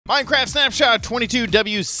Minecraft Snapshot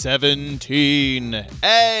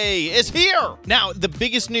 22W17A is here! Now, the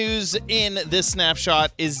biggest news in this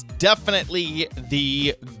snapshot is definitely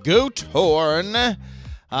the goat horn,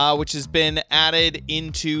 which has been added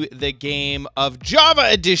into the game of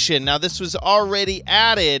Java Edition. Now, this was already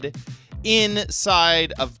added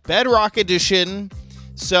inside of Bedrock Edition,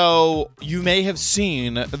 so you may have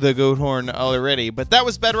seen the goat horn already, but that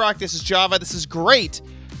was Bedrock. This is Java. This is great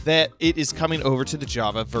that it is coming over to the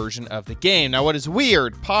Java version of the game. Now, what is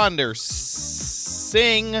weird? Ponder,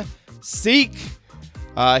 sing, seek.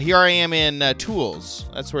 Here I am in tools.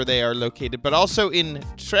 That's where they are located. But also in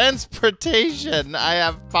transportation, I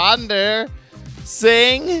have ponder,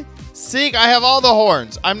 sing, seek. I have all the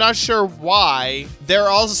horns. I'm not sure why. They're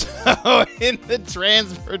also in the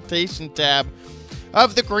transportation tab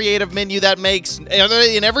of the creative menu. That makes, are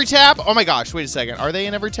they in every tab? Oh my gosh, wait a second. Are they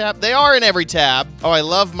in every tab? They are in every tab. Oh, I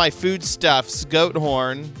love my foodstuffs, goat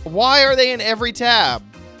horn. Why are they in every tab?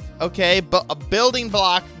 Okay, but a building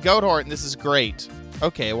block, goat horn, this is great.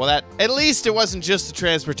 Okay, well that, at least it wasn't just the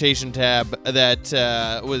transportation tab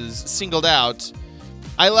that was singled out.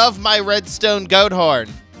 I love my redstone goat horn.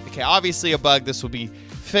 Okay, obviously a bug. This will be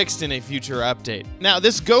fixed in a future update. Now,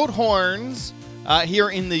 this goat horns, here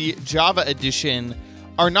in the Java edition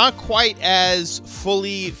are not quite as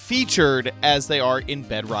fully featured as they are in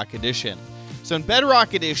Bedrock Edition. So in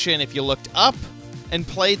Bedrock Edition, if you looked up and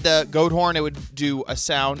played the goat horn, it would do a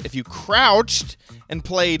sound. If you crouched and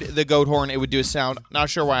played the goat horn, it would do a sound. Not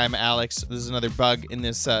sure why I'm Alex. This is another bug in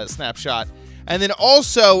this snapshot. And then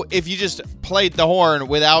also, if you just played the horn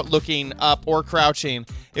without looking up or crouching,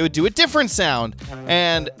 it would do a different sound.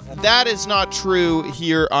 And that is not true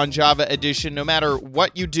here on Java Edition. No matter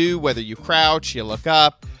what you do, whether you crouch, you look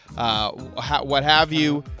up, what have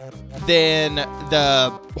you, then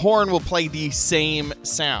the horn will play the same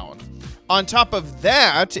sound. On top of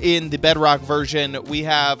that, in the Bedrock version, we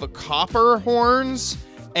have copper horns,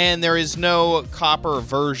 and there is no copper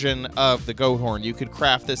version of the goat horn. You could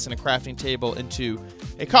craft this in a crafting table into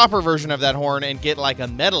a copper version of that horn and get like a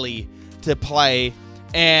medley to play,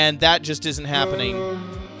 and that just isn't happening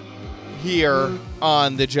here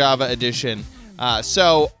on the Java edition.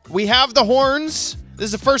 So we have the horns. This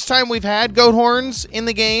is the first time we've had goat horns in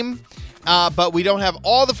the game, but we don't have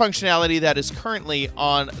all the functionality that is currently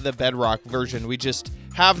on the Bedrock version. We just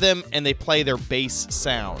have them and they play their bass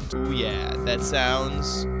sound. Ooh, yeah, that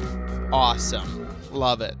sounds awesome.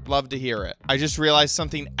 Love it. Love to hear it. I just realized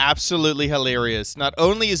something absolutely hilarious. Not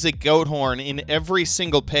only is it goat horn in every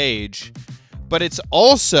single page, but it's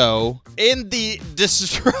also in the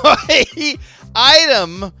destroy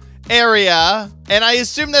item area. And I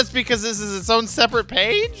assume that's because this is its own separate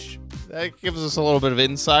page. That gives us a little bit of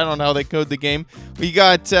insight on how they code the game. We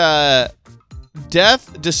got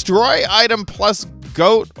destroy item plus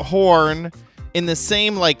goat horn in the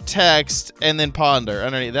same like text, and then ponder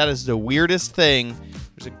underneath. That is the weirdest thing.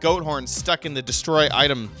 There's a goat horn stuck in the destroy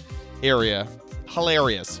item area.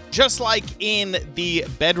 Hilarious. Just like in the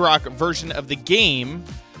Bedrock version of the game,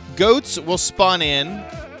 goats will spawn in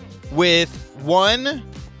with 1,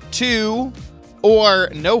 2, or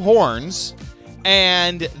no horns,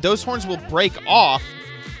 and those horns will break off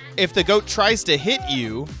if the goat tries to hit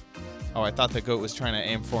you. Oh, I thought the goat was trying to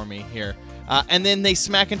aim for me here. And then they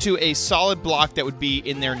smack into a solid block that would be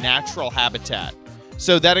in their natural habitat.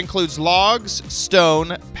 So that includes logs,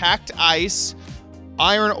 stone, packed ice,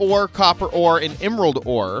 iron ore, copper ore, and emerald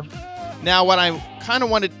ore. Now, what I kind of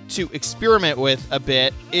wanted to experiment with a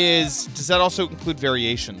bit is, does that also include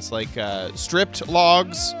variations, like stripped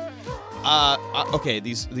logs? Okay,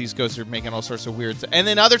 these ghosts are making all sorts of weird, and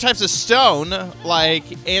then other types of stone, like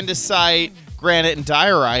andesite, granite, and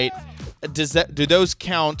diorite. Do those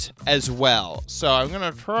count as well? So I'm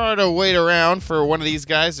gonna try to wait around for one of these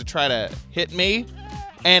guys to try to hit me,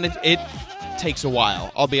 and it takes a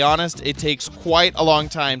while. I'll be honest, it takes quite a long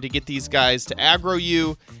time to get these guys to aggro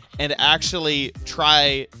you and actually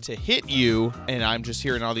try to hit you. And I'm just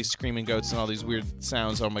hearing all these screaming goats and all these weird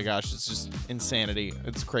sounds. Oh my gosh, it's just insanity.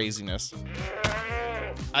 It's craziness.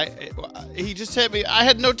 He just hit me. I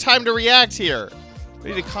had no time to react here. I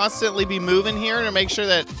need to constantly be moving here to make sure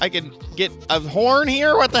that I can get a horn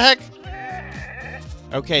here. What the heck?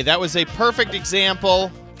 Okay, that was a perfect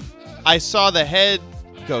example. I saw the head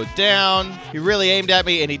go down. He really aimed at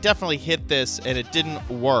me, and he definitely hit this, and it didn't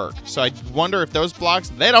work. So I wonder if those blocks,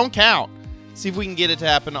 they don't count. See if we can get it to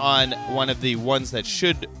happen on one of the ones that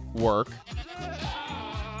should work.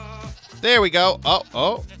 There we go.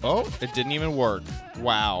 Oh, it didn't even work.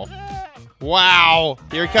 Wow. Wow.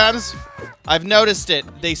 Here he comes. I've noticed it.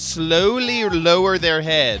 They slowly lower their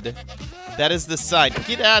head That is the sign.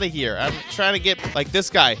 Get out of here. I'm trying to get, like, this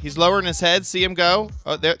guy. He's lowering his head. See him go?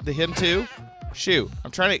 Oh, there, him too. Shoot.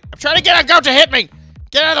 I'm trying to get a goat to hit me.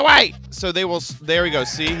 Get out of the way. So they will, there we go.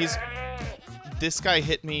 See, this guy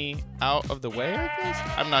hit me out of the way, I guess?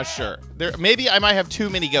 I'm not sure. Maybe I might have too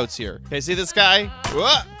many goats here. Okay, see this guy?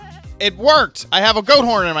 Whoa. It worked. I have a goat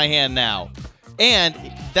horn in my hand now. And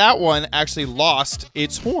that one actually lost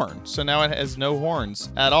its horn. So now it has no horns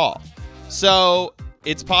at all. So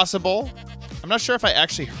it's possible. I'm not sure if I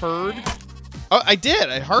actually heard. Oh, I did.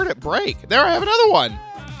 I heard it break. There, I have another one.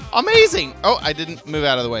 Amazing. Oh, I didn't move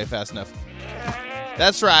out of the way fast enough.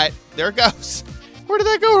 That's right. There it goes. Where did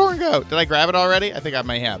that goat horn go? Did I grab it already? I think I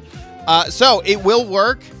may have. So it will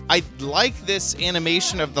work. I like this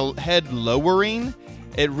animation of the head lowering.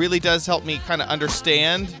 It really does help me kind of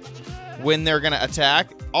understand when they're going to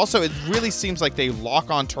attack. Also, it really seems like they lock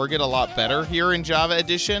on target a lot better here in Java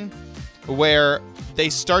Edition, where they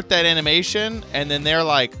start that animation and then they're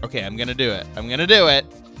like, okay, I'm going to do it. I'm going to do it,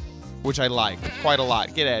 which I like quite a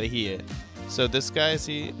lot. Get out of here. So this guy, is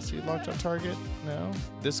he locked on target? No.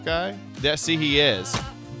 This guy? Yeah, see, he is.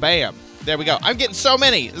 Bam. There we go. I'm getting so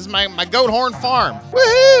many. This is my goat horn farm.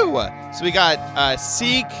 Woohoo! So we got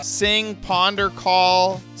seek, sing, ponder,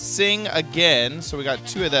 call, sing again. So we got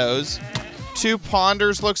 2 of those. 2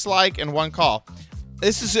 ponders looks like, and 1 call.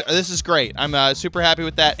 This is great. I'm super happy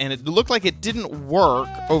with that. And it looked like it didn't work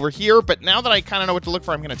over here, but now that I kind of know what to look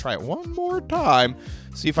for, I'm gonna try it one more time.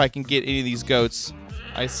 See if I can get any of these goats.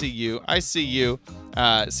 I see you. I see you.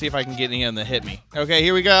 See if I can get any of them to hit me. Okay,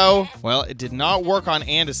 here we go. Well, it did not work on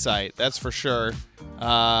andesite, that's for sure.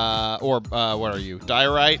 What are you?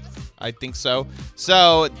 Diorite? I think so.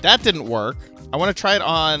 So that didn't work. I want to try it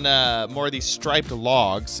on more of these striped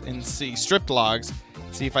logs and see stripped logs.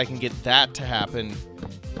 See if I can get that to happen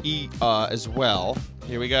as well.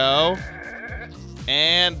 Here we go.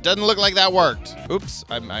 And doesn't look like that worked. Oops,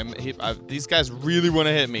 these guys really want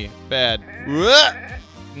to hit me. Bad.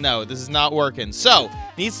 No, this is not working. So,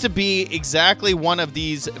 needs to be exactly one of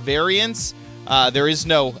these variants. There is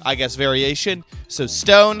no, I guess, variation. So,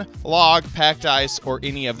 stone, log, packed ice, or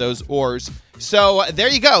any of those ores. So, there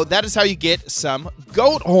you go. That is how you get some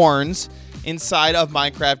goat horns inside of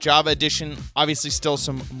Minecraft Java Edition. Obviously, still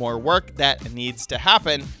some more work that needs to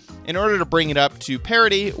happen in order to bring it up to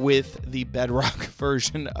parity with the Bedrock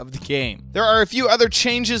version of the game. There are a few other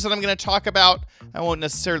changes that I'm going to talk about. I won't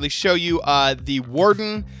necessarily show you. The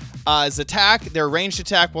Warden's attack, their ranged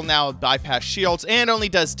attack, will now bypass shields and only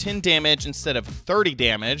does 10 damage instead of 30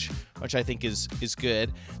 damage, which I think is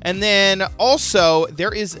good. And then also,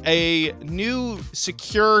 there is a new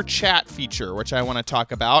secure chat feature, which I want to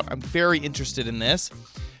talk about. I'm very interested in this.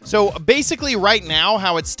 So basically right now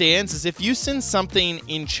how it stands is if you send something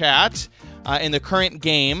in chat in the current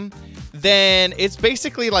game, then it's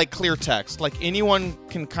basically like clear text. Like anyone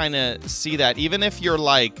can kind of see that. Even if you're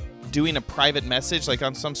like doing a private message, like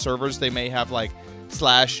on some servers they may have like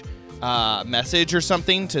 / message or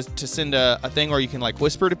something to send a thing, or you can like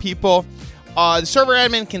whisper to people. The server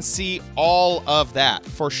admin can see all of that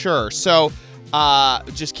for sure. So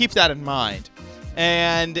just keep that in mind.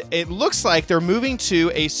 And it looks like they're moving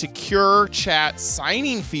to a secure chat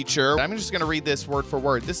signing feature. I'm just going to read this word for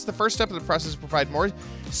word. This is the first step of the process to provide more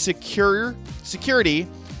security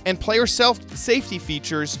and player safety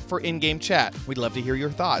features for in-game chat. We'd love to hear your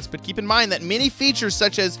thoughts, but keep in mind that many features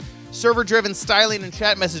such as server-driven styling and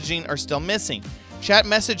chat messaging are still missing. Chat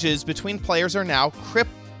messages between players are now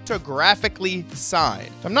cryptographically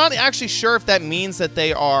signed. I'm not actually sure if that means that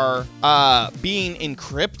they are being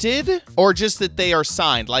encrypted or just that they are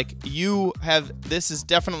signed. Like this is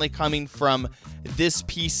definitely coming from this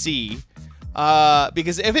PC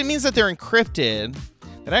because if it means that they're encrypted,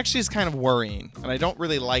 that actually is kind of worrying, and I don't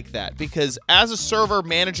really like that because as a server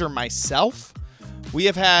manager myself, we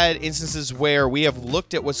have had instances where we have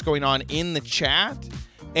looked at what's going on in the chat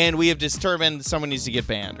and we have determined someone needs to get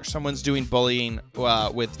banned or someone's doing bullying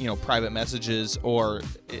with, private messages, or,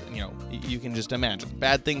 you can just imagine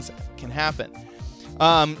bad things can happen.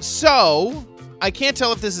 So I can't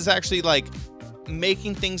tell if this is actually like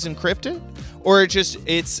making things encrypted or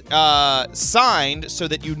it's signed so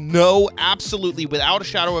that you know absolutely without a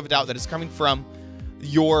shadow of a doubt that it's coming from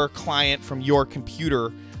your client, from your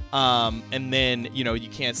computer. And then, you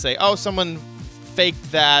can't say, oh, someone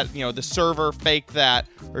faked that, the server faked that,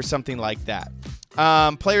 or something like that.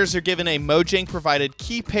 Players are given a Mojang provided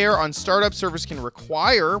key pair. On startup, servers can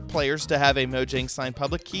require players to have a Mojang signed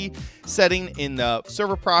public key setting in the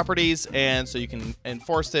server properties, and so you can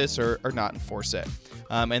enforce this or not enforce it.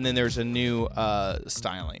 And then there's a new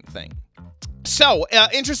styling thing. So,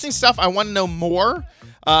 interesting stuff. I want to know more.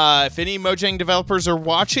 If any Mojang developers are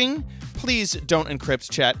watching, please don't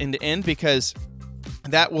encrypt chat end-to-end, because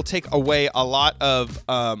that will take away a lot of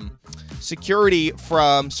security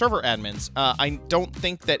from server admins. I don't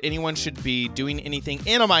think that anyone should be doing anything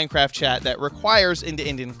in a Minecraft chat that requires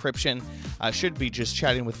end-to-end encryption. Should be just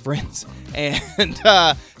chatting with friends, and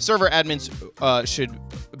server admins should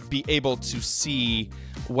be able to see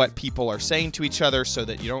what people are saying to each other, so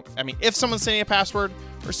that you don't, I mean, if someone's sending a password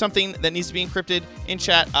or something that needs to be encrypted in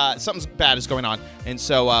chat, something's bad is going on, and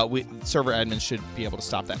so server admins should be able to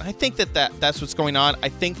stop that. And I think that's what's going on. I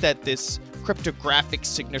think that this cryptographic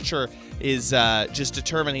signature is just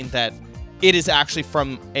determining that it is actually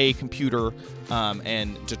from a computer,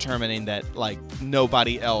 and determining that, like,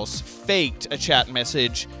 nobody else faked a chat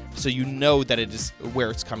message, so you know that it is where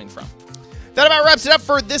it's coming from. That about wraps it up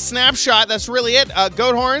for this snapshot. That's really it.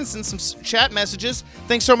 Goat horns and some chat messages.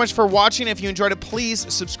 Thanks so much for watching. If you enjoyed it, please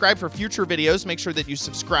subscribe for future videos. Make sure that you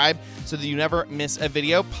subscribe so that you never miss a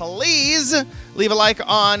video. Please leave a like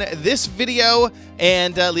on this video,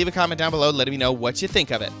 and leave a comment down below letting me know what you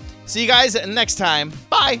think of it. See you guys next time.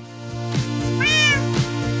 Bye.